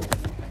ago.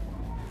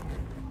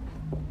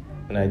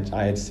 And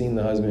I had seen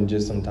the husband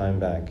just some time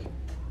back.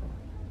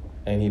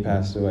 And he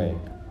passed away.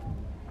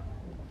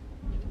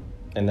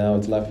 And now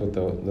it's left with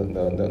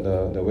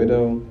the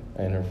widow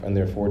and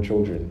their 4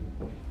 children.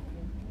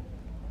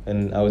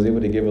 And I was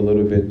able to give a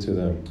little bit to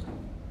them.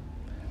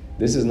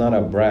 This is not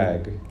a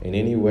brag in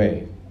any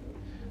way.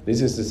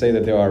 This is to say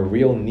that there are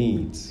real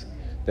needs.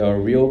 There are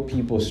real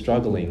people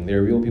struggling. There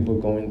are real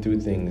people going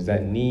through things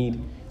that need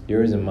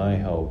yours and my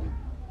help.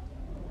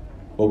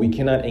 But we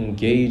cannot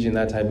engage in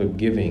that type of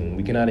giving.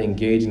 We cannot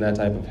engage in that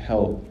type of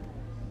help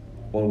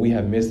when we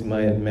have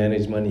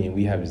mismanaged money and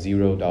we have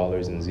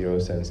 $0 and 0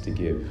 cents to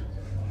give.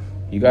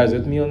 You guys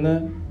with me on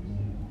that?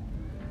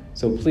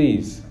 So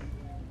please,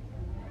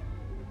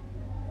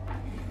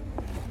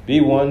 be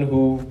one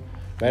who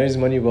manages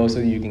money well so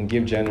that you can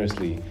give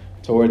generously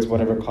towards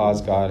whatever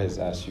cause God has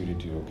asked you to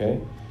do, okay?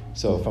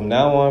 So from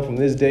now on, from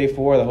this day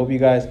forward, I hope you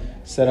guys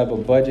set up a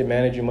budget,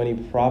 manage your money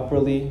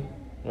properly,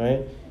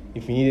 right?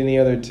 If you need any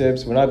other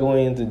tips, we're not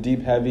going into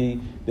deep,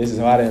 heavy, this is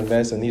how to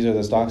invest, and these are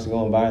the stocks to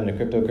go and buy, and the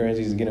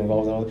cryptocurrencies to get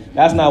involved in all that.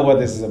 That's not what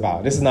this is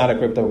about. This is not a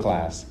crypto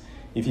class.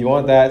 If you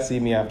want that, see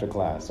me after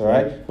class, all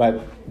right?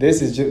 But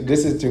this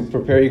is to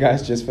prepare you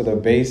guys just for the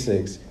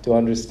basics, to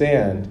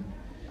understand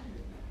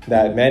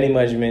that money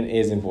management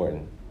is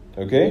important,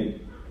 okay?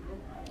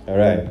 All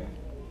right.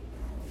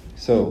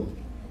 So,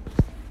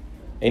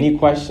 any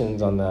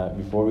questions on that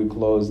before we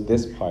close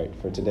this part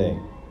for today?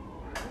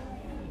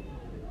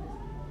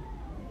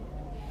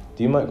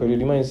 Do you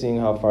mind seeing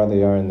how far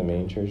they are in the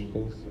main church,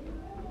 please?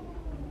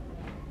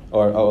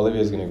 Or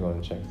Olivia's going to go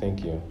and check.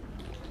 Thank you.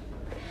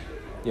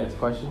 Yes,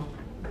 question?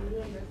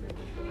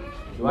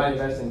 Do I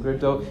invest in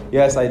crypto?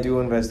 Yes, I do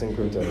invest in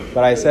crypto.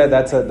 But I said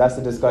that's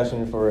a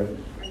discussion for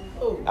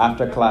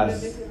after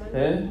class.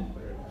 Eh?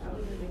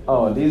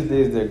 Oh, these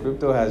days the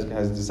crypto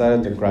has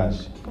decided to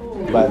crash.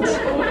 But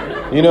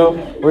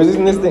we're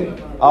using this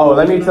thing. Oh,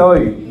 let me tell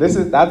you,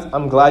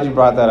 I'm glad you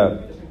brought that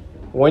up.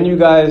 When you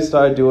guys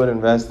start doing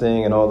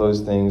investing and all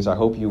those things, I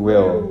hope you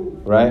will,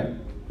 right?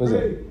 What's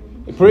it?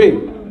 Pray.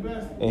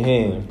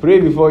 Pray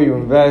before you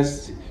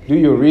invest. Do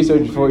your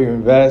research before you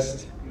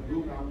invest.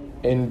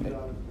 And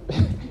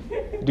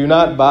do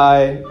not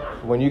buy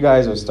when you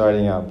guys are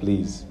starting out,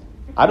 please.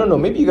 I don't know.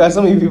 Maybe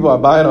some of you people are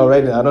buying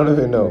already. I don't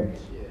even know.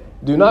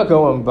 Do not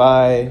go and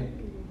buy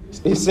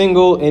a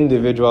single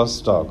individual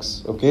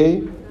stocks,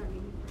 okay?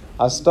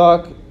 A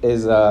stock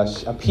is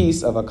a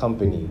piece of a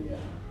company,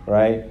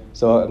 right?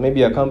 So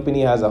maybe a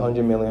company has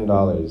 $100 million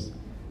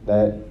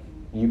that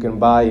you can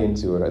buy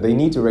into it. They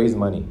need to raise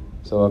money.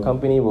 So a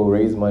company will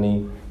raise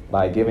money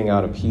by giving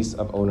out a piece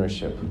of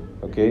ownership,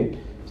 okay?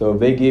 So if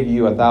they give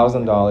you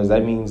 $1,000,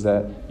 that means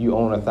that you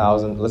own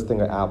 1,000. Let's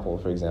think of Apple,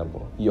 for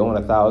example. You own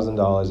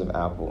 $1,000 of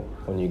Apple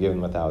when you give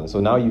them 1,000. So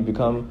now you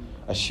become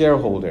a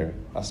shareholder,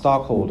 a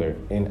stockholder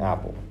in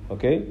Apple,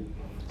 okay?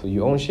 So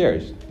you own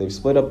shares. They've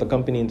split up the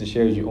company into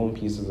shares. You own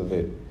pieces of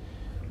it.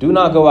 Do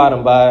not go out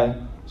and buy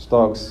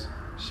stocks,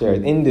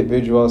 shares,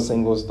 individual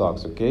single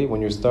stocks, okay?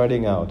 When you're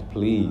starting out,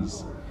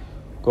 please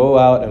go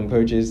out and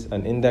purchase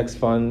an index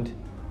fund.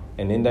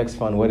 An index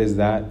fund, what is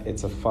that?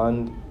 It's a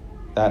fund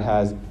that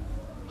has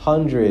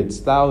hundreds,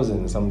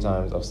 thousands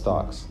sometimes of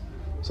stocks.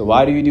 So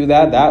why do you do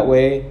that? That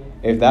way,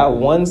 if that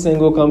one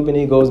single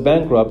company goes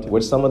bankrupt,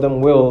 which some of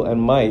them will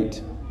and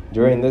might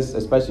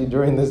especially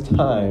during this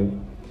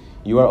time,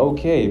 you are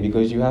okay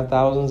because you have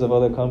thousands of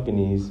other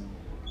companies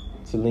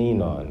to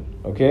lean on,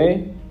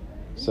 okay?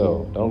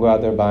 So don't go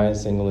out there buying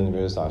single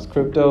individual stocks.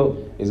 Crypto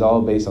is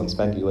all based on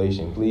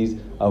speculation. Please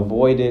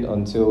avoid it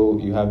until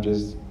you have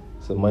just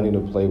some money to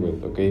play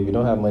with, okay? If you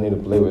don't have money to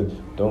play with,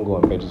 don't go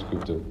and purchase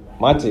crypto.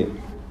 Mate,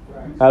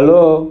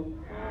 hello?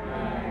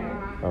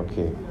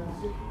 Okay.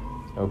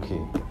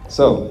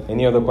 So,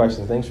 any other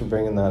questions? Thanks for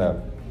bringing that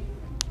up.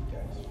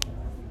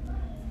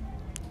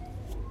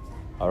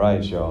 All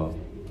right, y'all.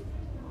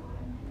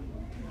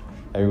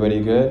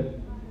 Everybody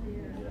good?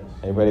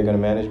 Everybody going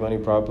to manage money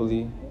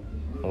properly?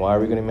 And why are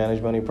we going to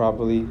manage money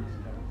properly?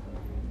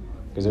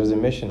 Because there's a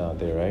mission out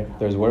there, right?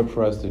 There's work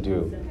for us to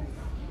do.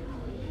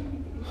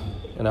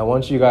 And I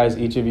want you guys,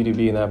 each of you, to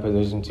be in that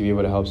position to be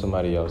able to help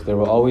somebody else. There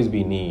will always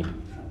be need.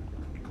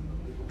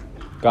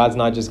 God's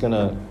not just going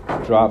to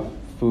drop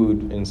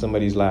food in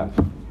somebody's lap.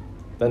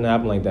 Doesn't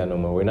happen like that no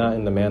more. We're not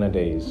in the manna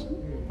days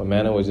when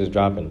manna was just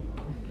dropping.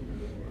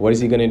 What is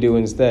he going to do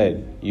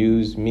instead?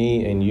 Use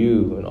me and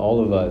you and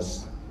all of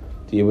us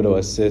to be able to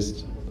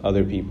assist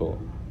other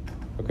people.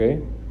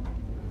 Okay?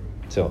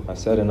 So I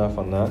said enough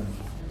on that.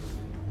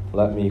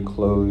 let me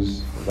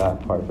close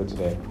that part for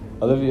today.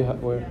 Olivia,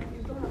 where?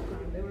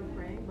 They were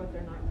praying, but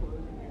they're not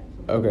closing it.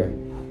 Okay.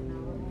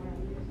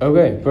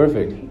 Okay,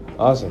 perfect.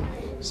 Awesome.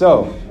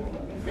 So,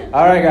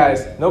 all right,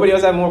 guys. Nobody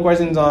else have more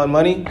questions on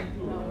money?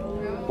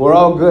 We're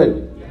all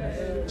good.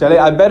 Charlie,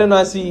 I better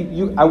not see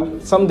you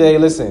someday.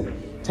 Listen,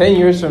 10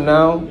 years from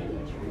now,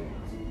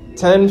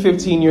 10,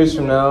 15 years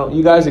from now,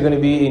 you guys are going to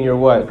be in your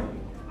what?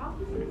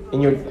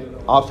 In your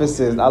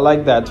offices. I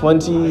like that.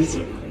 20s,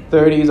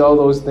 30s, all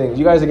those things.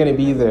 You guys are going to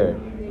be there.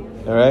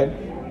 All right?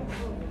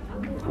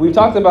 We've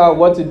talked about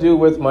what to do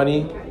with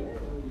money.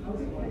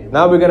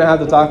 Now we're going to have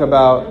to talk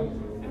about,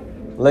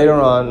 later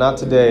on, not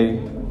today,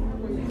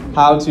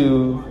 how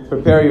to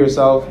prepare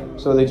yourself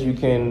so that you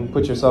can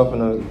put yourself in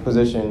a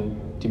position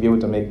to be able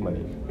to make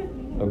money.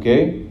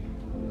 Okay?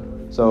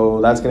 So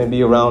that's going to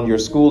be around your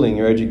schooling,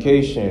 your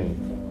education.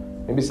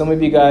 Maybe some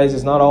of you guys,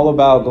 it's not all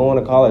about going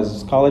to college.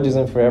 College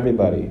isn't for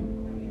everybody.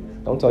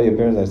 Don't tell your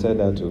parents I said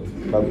that too.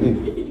 But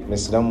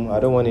Miss Dum, I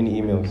don't want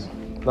any emails.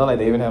 Not like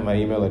they even have my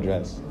email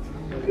address.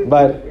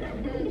 But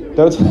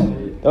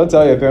don't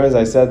tell your parents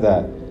I said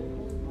that.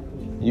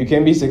 You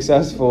can be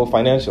successful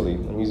financially.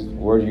 Let me use the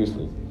word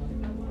usefully.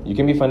 You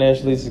can be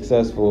financially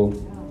successful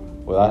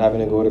without having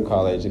to go to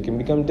college. It can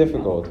become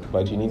difficult,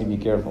 but you need to be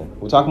careful.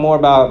 We'll talk more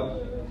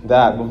about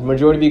that. But the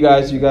majority of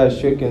you guys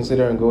should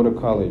consider and go to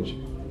college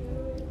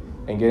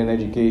and get an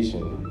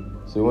education.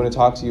 So we want to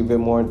talk to you a bit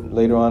more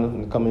later on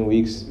in the coming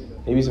weeks.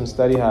 Maybe some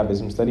study habits,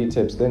 some study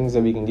tips, things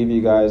that we can give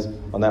you guys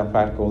on that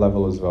practical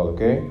level as well,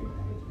 okay?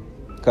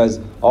 Because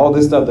all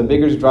this stuff, the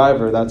biggest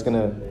driver that's going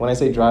to, when I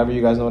say driver,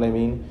 you guys know what I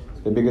mean?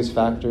 The biggest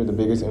factor, the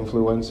biggest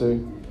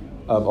influencer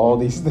of all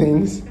these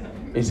things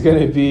is going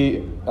to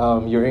be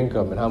your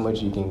income and how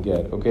much you can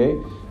get, okay?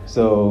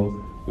 So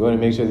you want to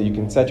make sure that you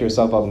can set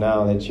yourself up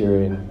now that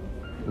you're in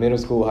middle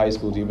school, high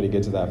school to be able to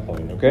get to that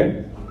point,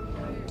 okay?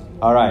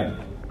 All right.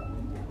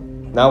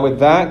 Now with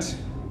that,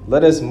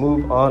 let us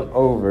move on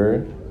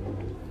over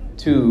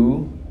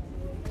to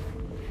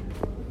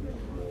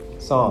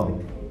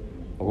Psalm.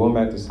 We're going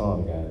back to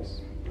Psalm,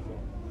 guys.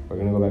 We're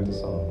going to go back to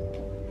Psalm.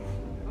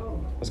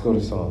 Let's go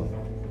to Psalm.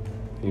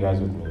 You guys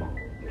with me?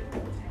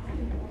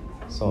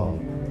 Psalm.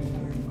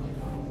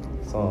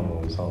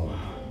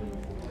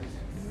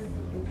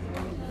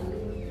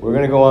 We're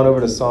going to go on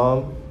over to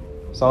Psalm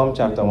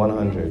chapter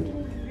 100.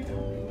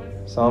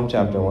 Psalm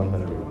chapter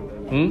 100.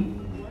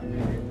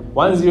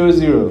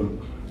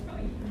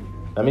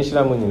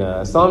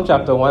 100. Psalm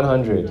chapter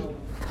 100.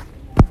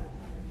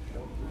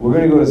 We're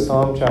going to go to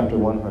Psalm chapter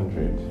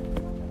 100.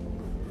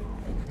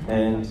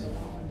 And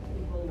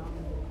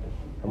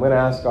I'm going to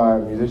ask our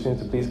musicians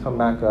to please come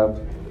back up.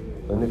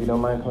 And if you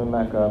don't mind coming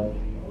back up.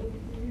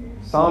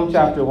 Psalm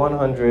chapter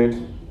 100.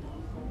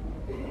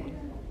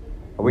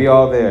 Are we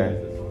all there?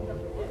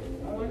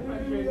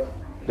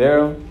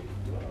 Daryl?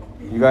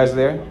 You guys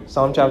there?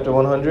 Psalm chapter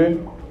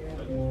 100?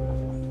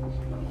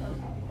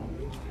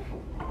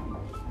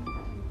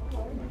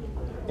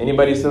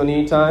 Anybody still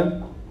need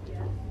time?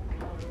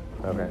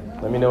 Okay.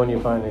 Let me know when you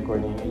find it,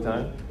 Courtney. You need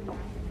time?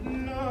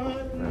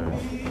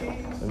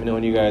 Right. Let me know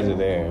when you guys are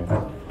there.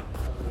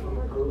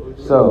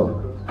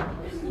 So,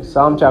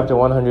 Psalm chapter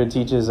 100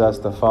 teaches us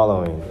the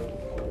following.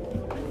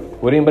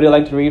 Would anybody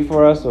like to read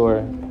for us,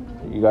 or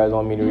you guys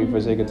want me to read for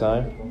the sake of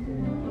time?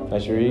 I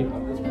should read?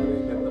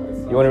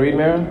 You want to read,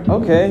 Mara?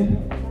 Okay.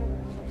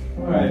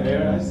 All right,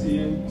 Mara, I see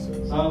you.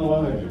 Psalm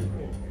 100.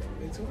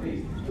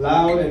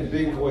 Loud and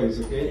big voice,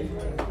 okay?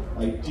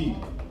 Like deep.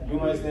 You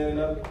mind standing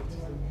up?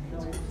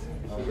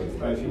 Okay.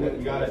 All right,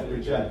 you got to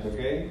project,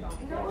 okay?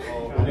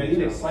 And I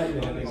need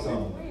excitement in this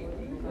song.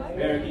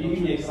 Mara, can you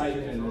give me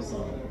excitement in this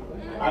song?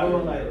 I don't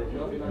know, like,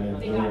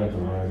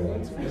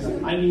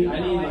 I need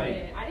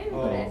like,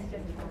 oh,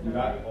 you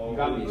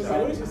got me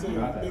excited. You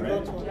got that,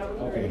 right?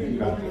 Okay, you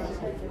got this.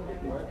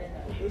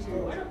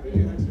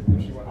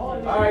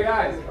 All right,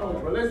 guys,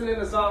 we're listening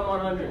to Psalm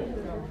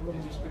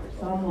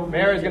 100.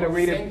 Mary's going to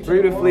read it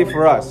beautifully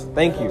for us.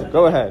 Thank you.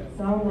 Go ahead.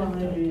 Psalm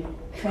 100.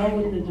 Shout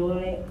with the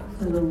joy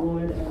to the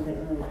Lord of the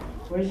earth.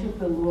 Worship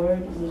the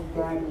Lord with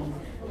gladness.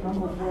 Come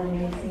before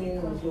him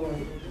singing with joy.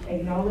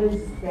 Acknowledge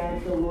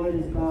that the Lord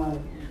is God.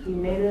 He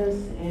made us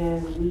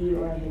and we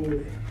are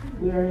his.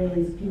 We are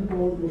his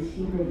people, the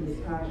sheep of his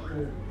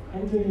pasture.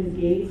 Enter his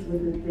gates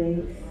with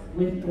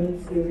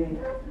thanksgiving.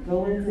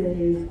 Go into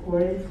his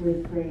courts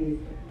with praise.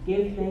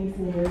 Give thanks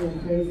to him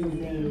and praise his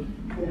name.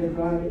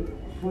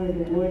 For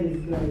the Lord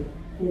is good.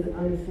 His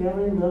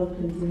unfailing love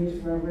continues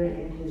forever,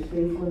 and his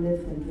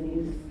faithfulness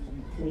continues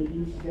to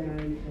each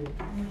generation.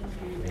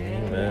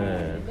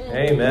 Amen.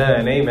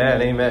 Amen.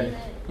 Amen. Amen.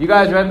 You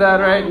guys read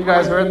that, right? You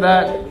guys heard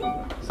that?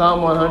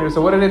 Psalm 100.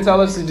 So what did it tell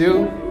us to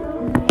do?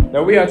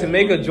 That we are to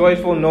make a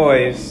joyful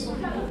noise,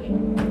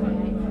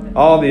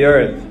 all the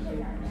earth.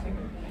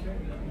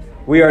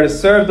 We are to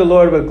serve the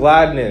Lord with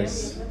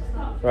gladness,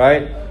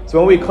 right? So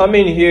when we come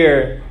in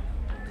here,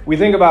 we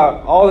think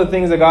about all the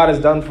things that God has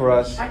done for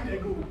us,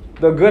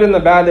 the good and the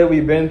bad that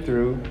we've been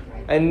through,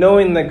 and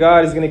knowing that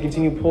God is going to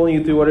continue pulling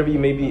you through whatever you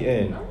may be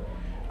in.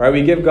 Right?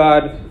 We give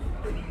God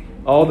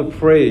all the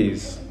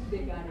praise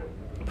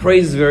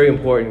Praise is very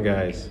important,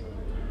 guys.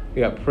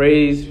 We got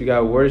praise, we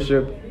got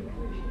worship.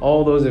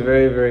 All those are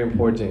very, very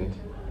important.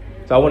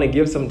 So I want to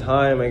give some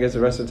time, I guess the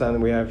rest of the time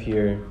that we have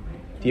here,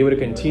 to be able to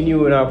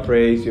continue in our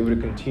praise, to be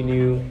able to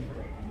continue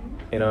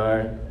in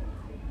our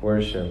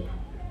worship.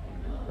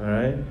 All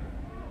right?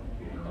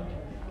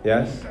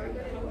 Yes?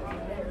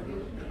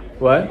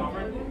 What?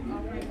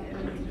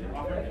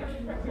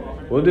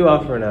 We'll do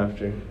offering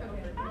after.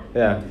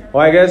 Yeah.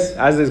 Well, I guess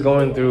as it's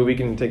going through, we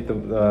can take the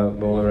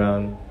bowl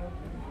around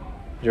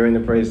during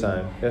the praise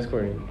time. Yes,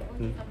 Courtney?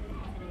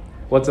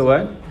 What's a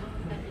what?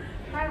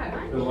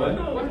 The what?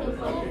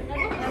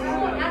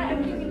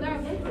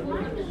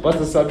 What's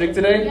the subject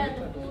today?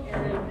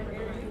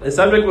 The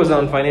subject was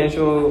on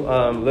financial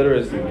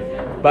literacy.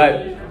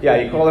 But, yeah,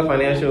 you call it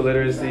financial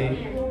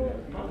literacy.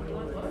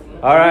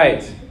 All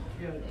right.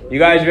 You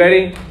guys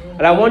ready?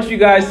 And I want you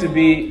guys to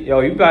be,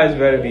 you guys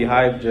better be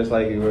hyped just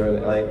like you were.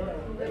 Like,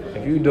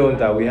 if you don't,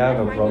 that we have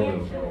a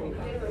problem.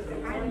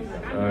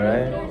 All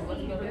right?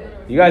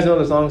 You guys know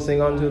the song,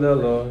 Sing Unto the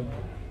Lord,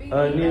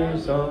 a new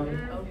song.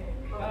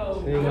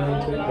 Sing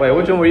unto... Wait,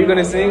 which one were you going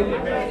to sing?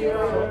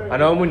 I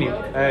know Muni.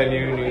 A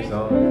new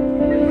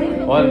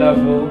song.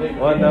 Wonderful,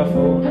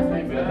 wonderful,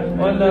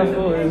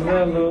 wonderful is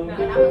the Lord.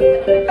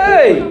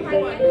 Hey!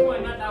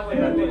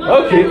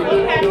 Okay.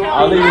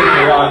 I'll leave it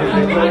for y'all.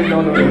 You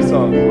don't know the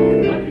song.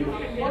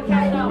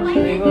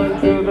 Sing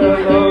unto the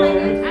Lord,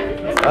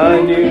 a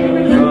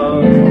new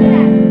song.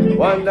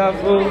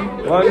 Wonderful,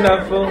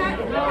 wonderful,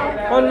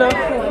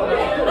 wonderful.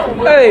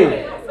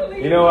 Hey!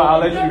 You know what? I'll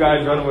let you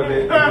guys run with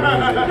it. You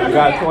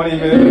got 20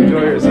 minutes to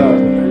enjoy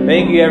yourselves.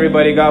 Thank you,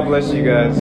 everybody. God bless you guys.